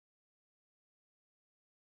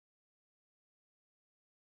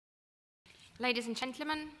Ladies and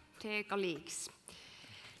gentlemen, dear colleagues,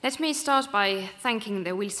 let me start by thanking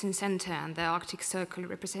the Wilson Centre and the Arctic Circle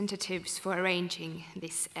representatives for arranging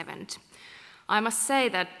this event. I must say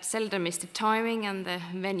that seldom is the timing and the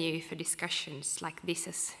venue for discussions like this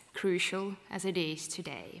as crucial as it is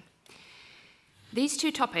today. These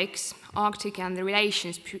two topics, Arctic and the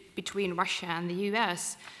relations between Russia and the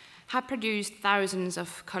US, have produced thousands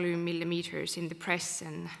of column millimeters in the press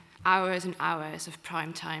and hours of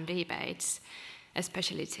prime-time debates,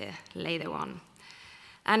 especially later on.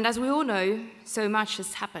 And as we all know, so much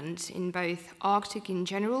has happened in both Arctic in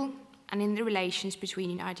general and in the relations between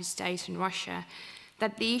the United States and Russia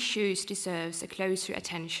that the issues deserves a closer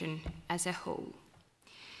attention as a whole.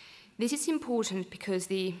 This is important because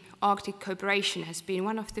the Arctic cooperation has been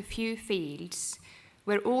one of the few fields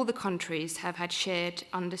where all the countries have had shared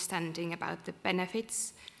understanding about the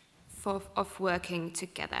benefits of working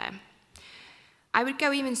together. I would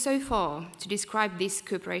go even so far to describe this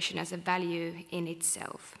cooperation as a value in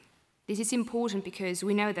itself. This is important because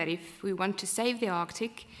we know that if we want to save the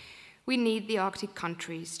Arctic, we need the Arctic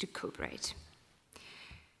countries to cooperate.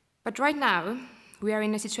 But right now, we are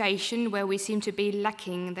in a situation where we seem to be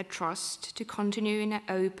lacking the trust to continue in an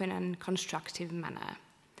open and constructive manner.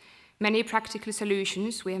 Many practical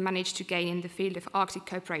solutions we have managed to gain in the field of Arctic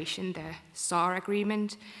cooperation, the SAR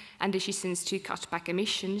agreement and decisions to cut back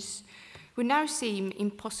emissions, would now seem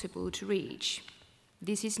impossible to reach.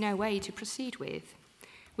 This is no way to proceed with.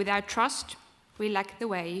 Without trust, we lack the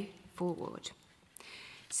way forward.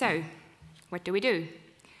 So, what do we do?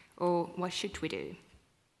 Or what should we do?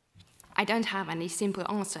 I don't have any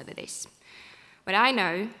simple answer to this. What I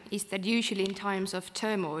know is that usually in times of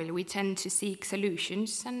turmoil, we tend to seek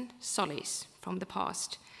solutions and solace from the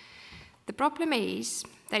past. The problem is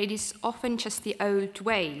that it is often just the old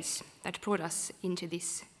ways that brought us into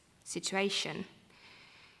this situation.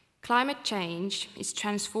 Climate change is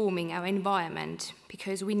transforming our environment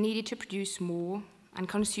because we needed to produce more and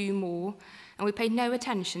consume more, and we paid no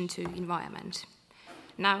attention to environment.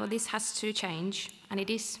 Now this has to change, and it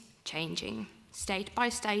is changing, state by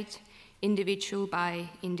state, individual by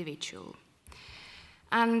individual.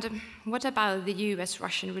 And what about the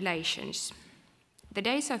US-Russian relations? The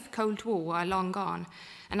days of Cold War are long gone,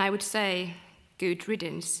 and I would say good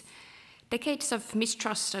riddance. Decades of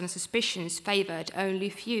mistrust and suspicions favored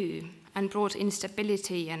only few and brought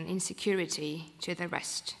instability and insecurity to the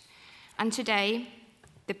rest. And today,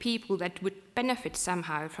 the people that would benefit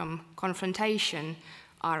somehow from confrontation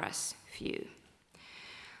are as few.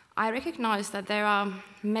 I recognize that there are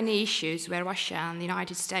many issues where Russia and the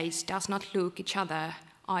United States does not look each other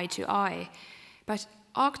eye to eye, but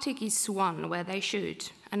Arctic is one where they should,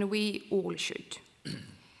 and we all should.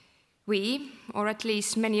 We, or at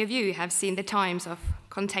least many of you, have seen the times of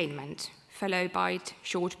containment, followed by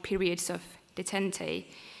short periods of detente.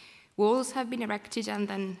 Walls have been erected and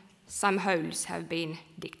then some holes have been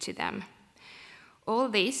dug to them. All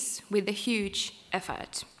this with a huge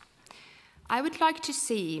effort. I would like to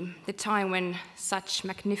see the time when such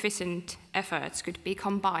magnificent efforts could be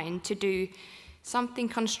combined to do something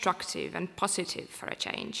constructive and positive for a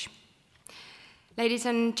change. Ladies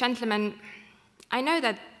and gentlemen, I know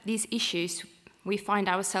that these issues we find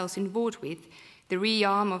ourselves involved with, the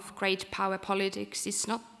realm of great power politics, is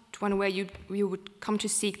not one where you would come to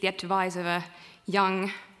seek the advice of a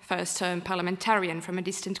young first-term parliamentarian from a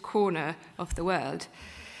distant corner of the world.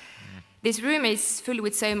 This room is full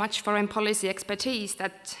with so much foreign policy expertise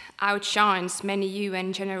that outshines many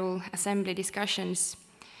UN General Assembly discussions.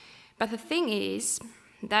 But the thing is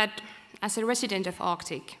that as a resident of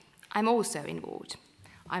Arctic, I'm also involved.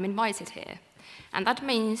 I'm invited here. And that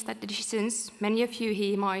means that the decisions many of you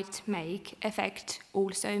here might make affect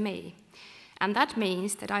also me. And that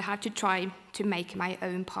means that I have to try to make my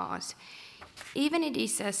own part, even if it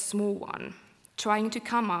is a small one, trying to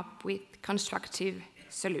come up with constructive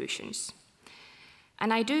solutions.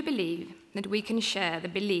 And I do believe that we can share the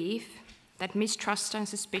belief that mistrust and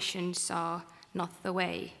suspicions are not the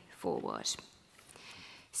way forward.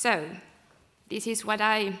 So, this is what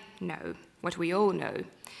I know, what we all know.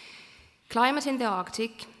 Climate in the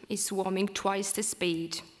Arctic is warming twice the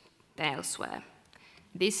speed than elsewhere.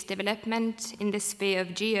 This development in the sphere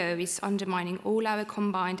of geo is undermining all our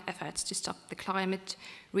combined efforts to stop the climate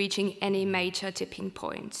reaching any major tipping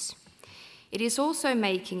points. It is also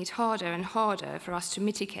making it harder and harder for us to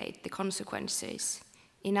mitigate the consequences.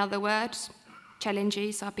 In other words,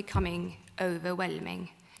 challenges are becoming overwhelming.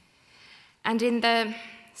 And in the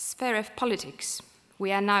sphere of politics,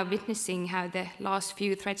 we are now witnessing how the last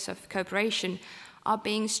few threads of cooperation are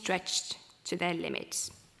being stretched to their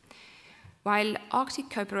limits. While Arctic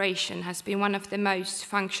cooperation has been one of the most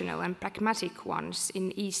functional and pragmatic ones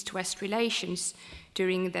in East-West relations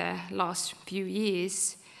during the last few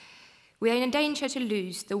years, we are in danger to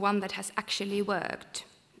lose the one that has actually worked.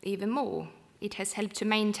 Even more, it has helped to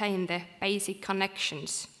maintain the basic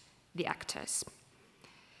connections, the actors.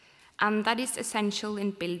 And that is essential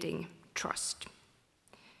in building trust.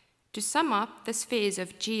 To sum up the spheres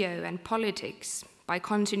of geo and politics, by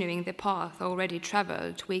continuing the path already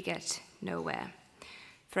traveled, we get nowhere.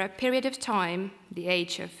 For a period of time, the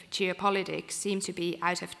age of geopolitics seemed to be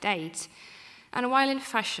out of date, and while in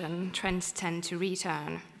fashion, trends tend to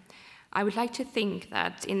return. I would like to think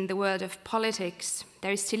that in the world of politics,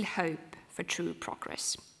 there is still hope for true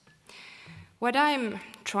progress. What I'm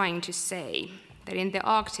trying to say, that in the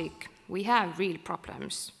Arctic, we have real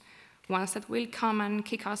problems, ones that will come and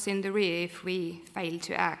kick us in the rear if we fail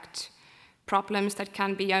to act. Problems that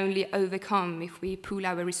can be only overcome if we pool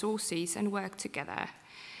our resources and work together.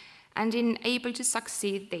 And in able to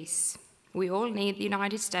succeed this, we all need the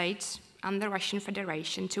United States and the Russian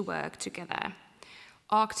Federation to work together.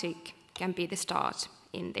 Arctic can be the start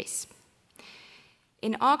in this.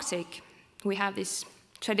 In Arctic, we have this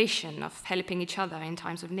tradition of helping each other in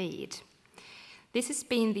times of need. This has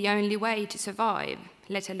been the only way to survive,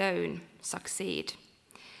 let alone succeed.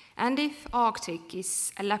 And if Arctic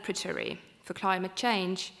is a laboratory for climate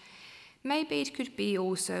change, maybe it could be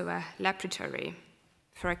also a laboratory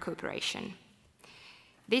for a cooperation.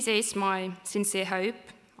 This is my sincere hope.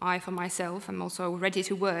 I, for myself, am also ready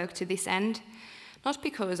to work to this end, not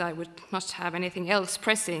because I would not have anything else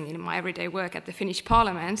pressing in my everyday work at the Finnish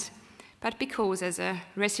Parliament, but because as a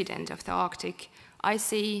resident of the Arctic, I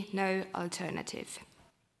see no alternative.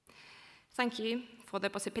 Thank you for the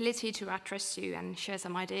possibility to address you and share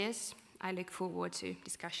some ideas. I look forward to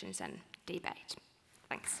discussions and debate.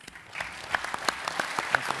 Thanks.